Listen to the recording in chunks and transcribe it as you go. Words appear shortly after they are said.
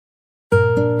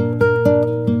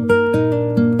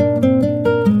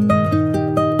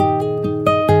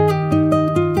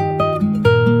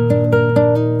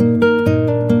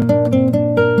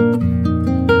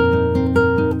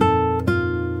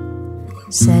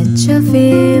Such a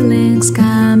feeling's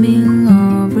coming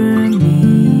over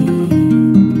me.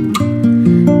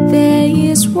 There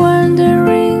is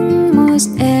wondering most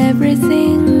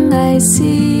everything I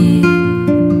see.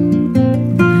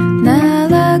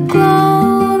 Not a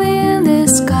cloud in the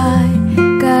sky,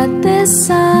 got the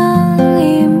sun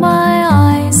in my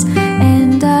eyes,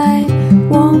 and I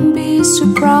won't be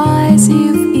surprised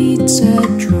if it's a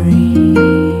dream.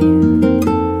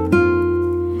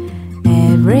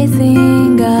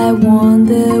 Everything I want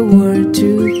the world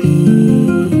to be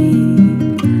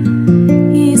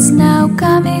is now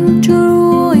coming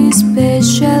true,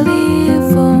 especially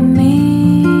for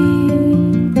me.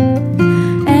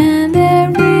 And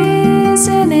the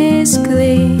reason is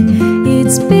clear,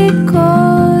 it's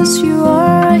because you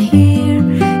are here.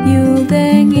 You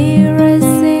the nearest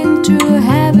thing to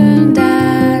heaven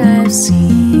that I've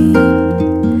seen.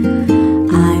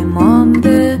 I'm on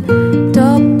the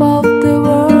top of the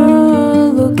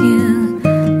world, looking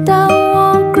down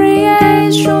on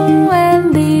creation,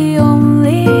 and the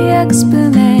only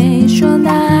explanation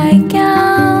I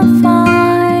can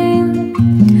find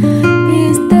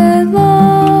is the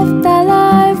love that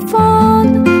I've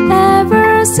found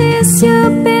ever since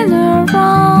you've been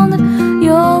around.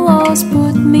 Your love's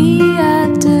put me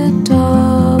at the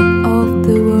top of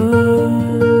the world.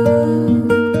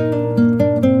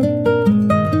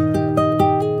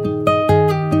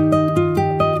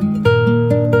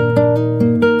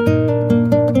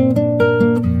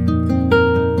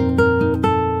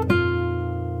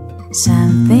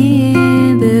 Something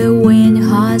in the wind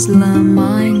has learned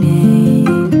my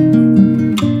name,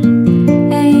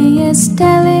 and it's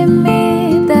telling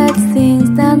me that things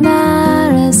are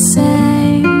not the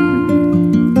same.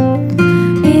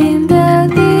 In the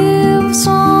leaves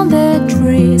on the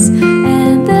trees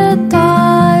and the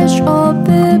touch of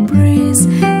the breeze,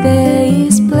 there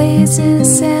is pleasant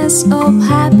sense of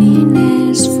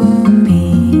happiness for me.